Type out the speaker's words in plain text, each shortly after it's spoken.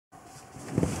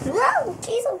Oh,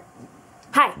 jeez.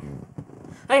 Hi.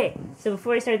 Okay, so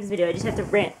before I start this video, I just have to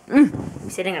rant. I'm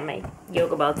sitting on my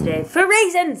yoga ball today for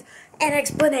reasons and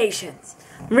explanations.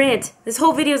 Rant. This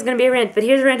whole video is going to be a rant, but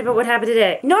here's a rant about what happened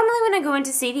today. Normally when I go into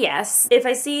CVS, if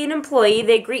I see an employee,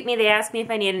 they greet me, they ask me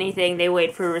if I need anything, they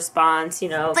wait for a response, you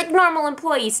know, like normal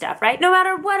employee stuff, right? No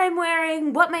matter what I'm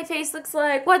wearing, what my face looks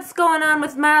like, what's going on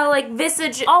with my, like,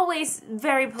 visage, always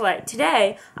very polite.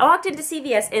 Today, I walked into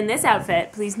CVS in this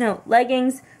outfit, please note,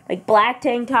 leggings, like black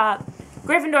tank top,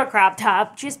 Gryffindor crop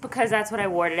top, just because that's what I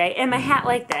wore today, and my hat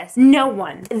like this. No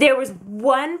one. There was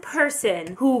one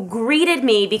person who greeted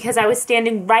me because I was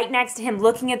standing right next to him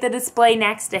looking at the display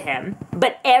next to him,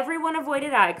 but everyone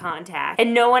avoided eye contact,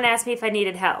 and no one asked me if I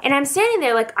needed help. And I'm standing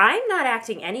there like, I'm not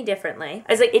acting any differently.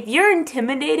 I was like, if you're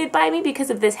intimidated by me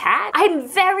because of this hat, I'm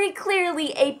very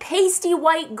clearly a pasty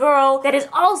white girl that is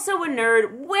also a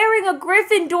nerd wearing a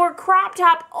Gryffindor crop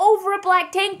top over a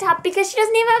black tank top because she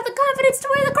doesn't even have the confidence to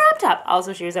wear the crop top.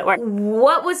 Also, she was at work.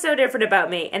 What was so different about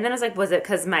me? And then I was like, was it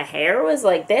because my hair was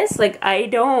like this? Like, I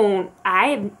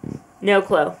have no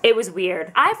clue. It was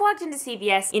weird. I've walked into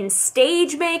CVS in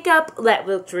stage makeup that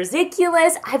looked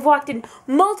ridiculous. I've walked in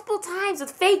multiple times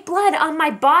with fake blood on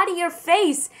my body or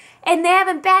face, and they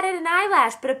haven't batted an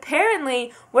eyelash, but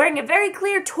apparently wearing a very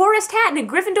clear tourist hat and a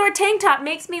Gryffindor tank top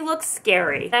makes me look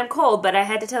scary. I'm cold, but I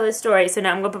had to tell this story, so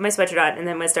now I'm gonna put my sweatshirt on and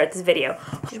then I'm gonna start this video.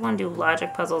 I just wanna do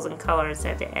logic puzzles and color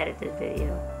instead to edit this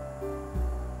video.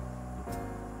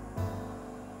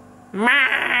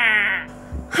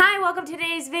 Hi, welcome to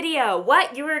today's video.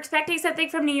 What? You were expecting something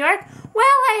from New York? Well,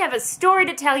 I have a story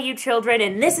to tell you, children,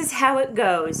 and this is how it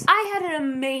goes. I had an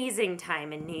amazing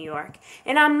time in New York,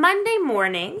 and on Monday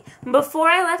morning, before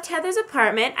I left Heather's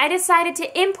apartment, I decided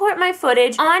to import my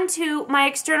footage onto my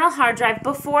external hard drive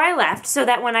before I left so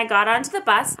that when I got onto the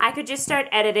bus, I could just start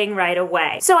editing right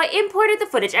away. So I imported the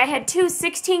footage. I had two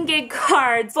 16 gig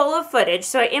cards full of footage,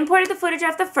 so I imported the footage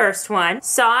off the first one,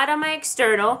 saw it on my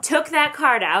external, took that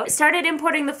card out, started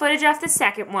importing the footage off the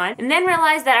second one, and then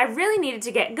realized that I really needed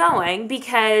to get going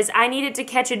because I needed to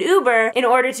catch an Uber in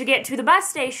order to get to the bus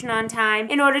station on time,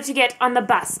 in order to get on the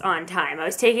bus on time. I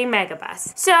was taking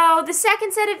Megabus. So the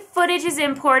second set of footage is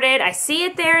imported. I see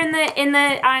it there in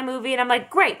the iMovie, and I'm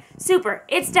like, great, super,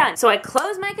 it's done. So I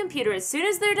close my computer as soon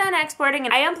as they're done exporting,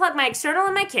 and I unplug my external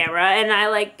and my camera, and I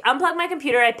like unplug my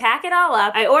computer, I pack it all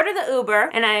up, I order the Uber,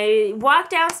 and I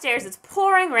walk downstairs. It's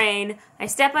pouring rain. I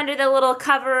step under the little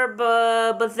cover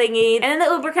thingy, and then the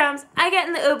Uber comes. I get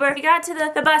in the Uber. We got to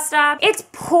the bus stop. It's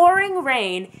pouring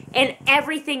rain, and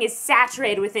everything is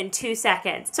saturated within 2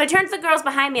 seconds. So I turn to the girls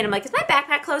behind me, and I'm like, is my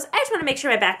backpack closed? I just want to make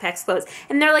sure my backpack's closed.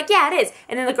 And they're like, yeah, it is.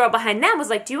 And then the girl behind them was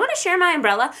like, do you want to share my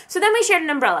umbrella? So then we shared an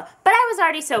umbrella. But I was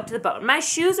already soaked to the bone. My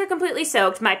shoes were completely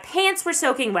soaked. My pants were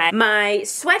soaking wet. My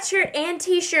sweatshirt and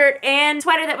t-shirt and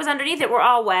sweater that was underneath it were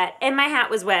all wet. And my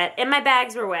hat was wet. And my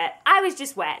bags were wet. I was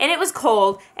just wet. And it was cold.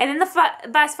 And then the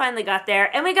bus finally got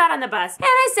there, and we got on the bus. And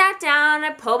I sat down,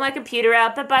 I pulled my computer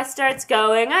out, the bus starts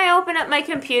going, I open up my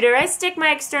computer, I stick my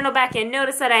external back in,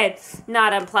 notice that I had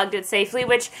not unplugged it safely,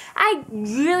 which I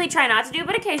really try not to do,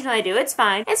 but occasionally I do, it's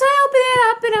fine. And so I open it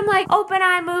up, and I'm like, open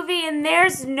iMovie, and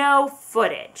there's no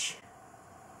footage.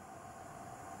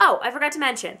 Oh, I forgot to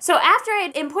mention. So after I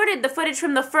had imported the footage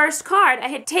from the first card, I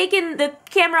had taken the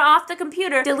camera off the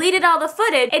computer, deleted all the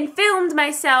footage, and filmed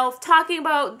myself talking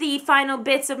about the final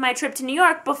bits of my trip to New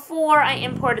York before I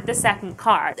imported the second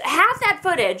card. Half that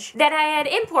footage that I had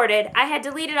imported, I had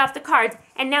deleted off the cards,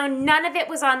 and now none of it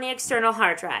was on the external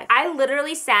hard drive. I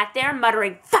literally sat there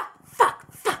muttering, fuck,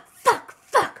 fuck, fuck, fuck,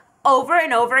 fuck, over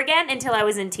and over again until I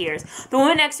was in tears. The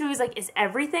woman next to me was like, is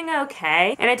everything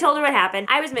okay? And I told her what happened.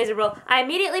 I was miserable. I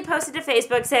immediately posted to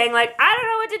Facebook saying like, I don't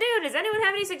know what to do. Does anyone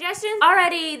have any suggestions?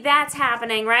 Already that's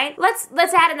happening, right? Let's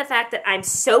add in the fact that I'm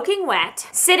soaking wet,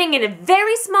 sitting in a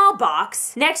very small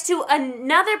box next to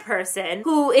another person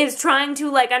who is trying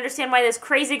to like understand why this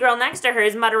crazy girl next to her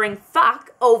is muttering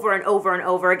fuck over and over and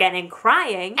over again and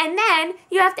crying. And then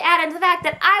you have to add in the fact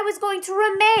that I was going to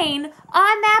remain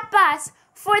on that bus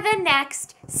for the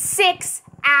next 6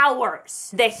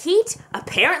 hours. The heat,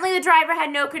 apparently the driver had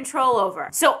no control over.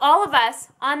 So all of us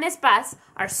on this bus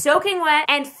are soaking wet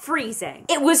and freezing.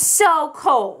 It was so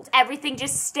cold. Everything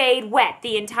just stayed wet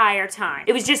the entire time.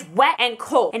 It was just wet and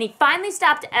cold. And he finally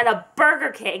stopped at a Burger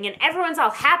King, and everyone's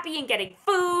all happy and getting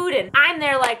food, and I'm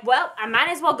there like, well, I might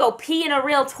as well go pee in a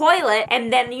real toilet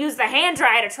and then use the hand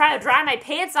dryer to try to dry my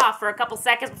pants off for a couple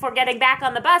seconds before getting back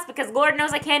on the bus because Lord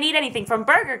knows I can't eat anything from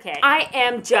Burger King. I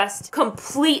am just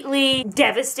completely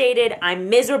devastated. I'm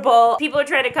miserable. People are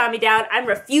trying to calm me down. I'm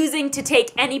refusing to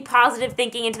take any positive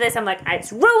thinking into this. I'm like, it's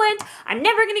it's ruined. I'm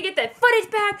never gonna get that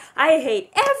footage back. I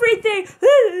hate everything.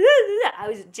 I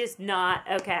was just not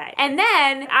okay. And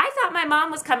then I thought my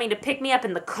mom was coming to pick me up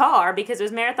in the car because it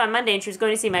was Marathon Monday and she was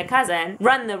going to see my cousin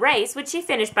run the race, which she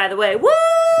finished, by the way. Woo!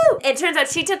 It turns out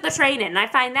she took the train in, and I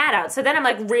find that out. So then I'm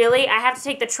like, really? I have to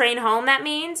take the train home, that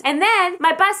means? And then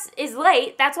my bus is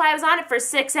late. That's why I was on it for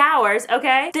 6 hours,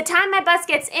 okay? The time my bus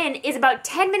gets in is about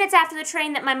 10 minutes after the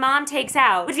train that my mom takes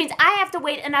out, which means I have to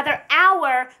wait another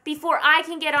hour before I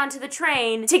can get onto the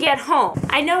train to get home.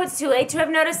 I know it's too late to have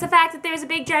noticed the fact that there's a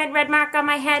big giant red mark on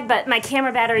my head, but my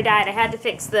camera battery died. I had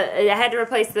to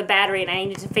replace the battery, and I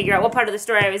needed to figure out what part of the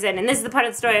story I was in, and this is the part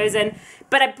of the story I was in,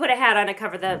 but I put a hat on to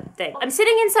cover the thing. I'm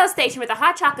sitting in South Station with a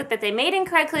hot chocolate that they made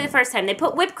incorrectly the first time. They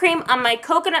put whipped cream on my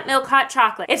coconut milk hot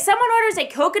chocolate. If someone orders a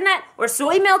coconut or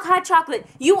soy milk hot chocolate,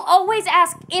 you always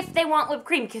ask if they want whipped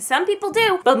cream, because some people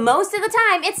do, but most of the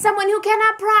time, it's someone who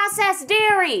cannot process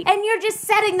dairy, and you're just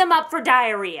setting them up for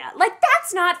diarrhea. Like,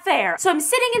 that's not fair. So I'm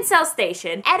sitting in South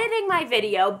Station, editing my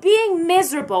video, being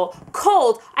miserable,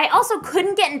 cold. I also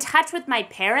couldn't get in touch with my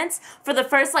parents for the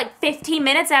first, like, 15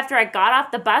 minutes after I got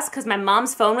off the bus because my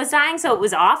mom's phone was dying, so it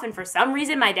was off, and for some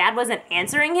reason, my dad wasn't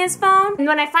answering his phone. And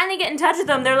when I finally get in touch with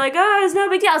them, they're like, oh, it's no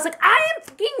big deal. I was like, I am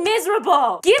fucking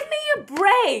miserable. Give me a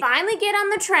break. Finally get on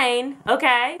the train,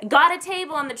 okay? Got a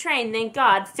table on the train, thank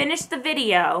God. Finished the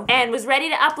video and was ready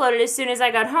to upload it as soon as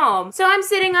I got home. So I'm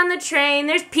sitting on the train.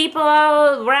 There's people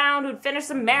all around who'd finished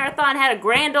the marathon, had a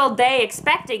grand old day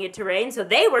expecting it to rain, so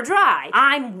they were dry.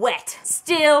 I'm wet.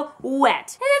 Still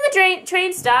wet. And then the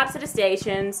train stops at a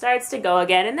station, starts to go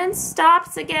again, and then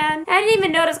stops again. I didn't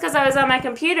even notice because I was on my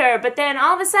computer, but then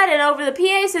all of a sudden over the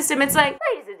PA system, it's like,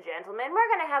 ladies and gentlemen,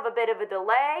 we're gonna have a bit of a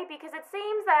delay because it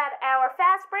seems that our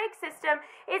fast break system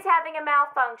is having a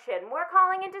malfunction. We're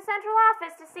calling into central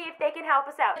office to see if they can help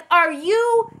us out. Are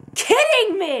you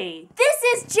kidding me? This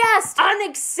is just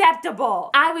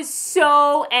unacceptable. I was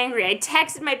so angry. I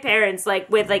texted my parents like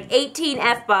with like 18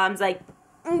 F-bombs like,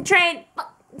 train,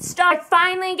 stop. I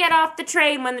finally get off the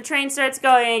train when the train starts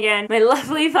going again. My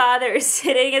lovely father is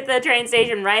sitting at the train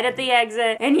station right at the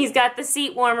exit, and he's got the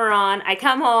seat warmer on. I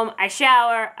come home, I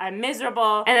shower, I'm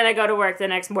miserable, and then I go to work the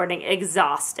next morning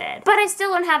exhausted. But I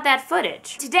still don't have that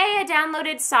footage. Today I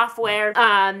downloaded software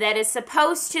that is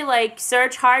supposed to like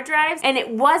search hard drives, and it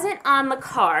wasn't on the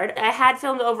card. I had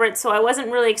filmed over it, so I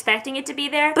wasn't really expecting it to be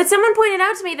there. But someone pointed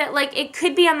out to me that like it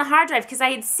could be on the hard drive because I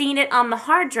had seen it on the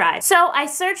hard drive. So I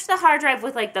searched the hard drive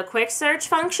with like the quick search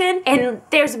function, and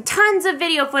there's tons of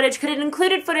video footage because it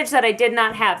included footage that I did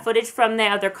not have, footage from the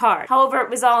other card. However, it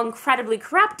was all incredibly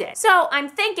corrupted. So I'm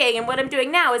thinking, and what I'm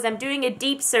doing now is I'm doing a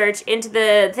deep search into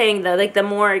the thing, the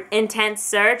more intense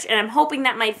search, and I'm hoping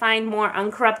that might find more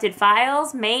uncorrupted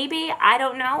files, maybe? I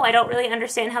don't know. I don't really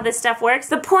understand how this stuff works.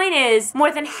 The point is,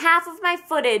 more than half of my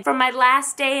footage from my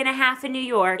last day and a half in New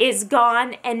York is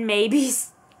gone and maybe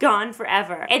gone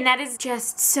forever. And that is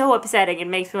just so upsetting. It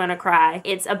makes me want to cry.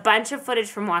 It's a bunch of footage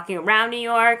from walking around New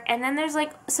York, and then there's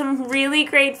like some really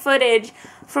great footage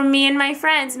from me and my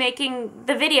friends making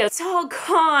the video. It's all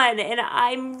gone, and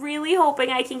I'm really hoping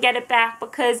I can get it back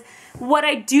because what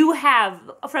I do have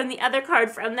from the other card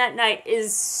from that night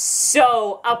is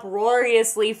so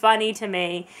uproariously funny to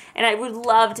me, and I would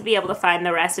love to be able to find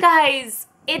the rest. Guys,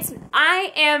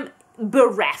 I am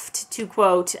bereft, to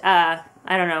quote,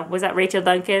 I don't know, was that Rachel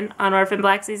Duncan on Orphan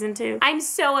Black Season 2? I'm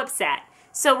so upset.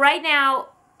 So right now,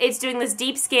 it's doing this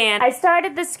deep scan. I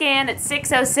started the scan at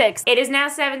 6:06. It is now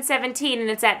 7:17 and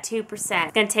it's at 2%.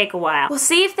 It's gonna take a while. We'll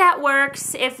see if that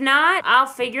works. If not, I'll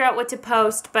figure out what to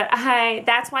post, but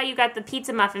that's why you got the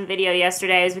pizza muffin video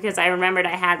yesterday, is because I remembered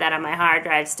I had that on my hard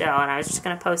drive still, and I was just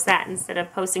gonna post that instead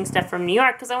of posting stuff from New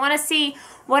York, because I wanna see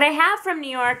what I have from New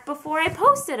York before I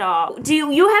post it all. Do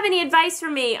you have any advice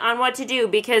for me on what to do?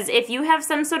 Because if you have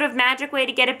some sort of magic way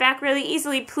to get it back really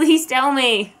easily, please tell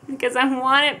me, because I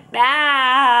want it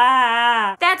back.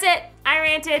 That's it. I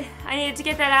ranted. I needed to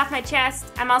get that off my chest.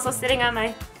 I'm also sitting on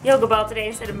my yoga ball today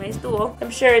instead of my stool.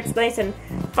 I'm sure it's nice and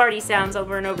farty sounds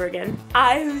over and over again.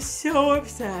 I am so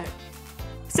upset.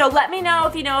 So let me know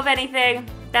if you know of anything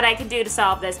that I can do to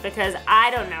solve this, because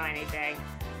I don't know anything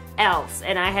else,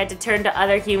 and I had to turn to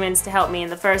other humans to help me in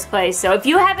the first place. So if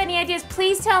you have any ideas,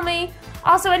 please tell me.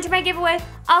 Also enter my giveaway.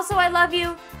 Also, I love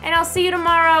you, and I'll see you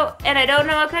tomorrow. And I don't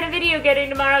know what kind of video you're getting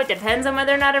tomorrow. It depends on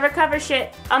whether or not I recover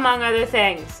shit, among other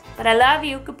things. But I love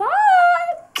you. Goodbye.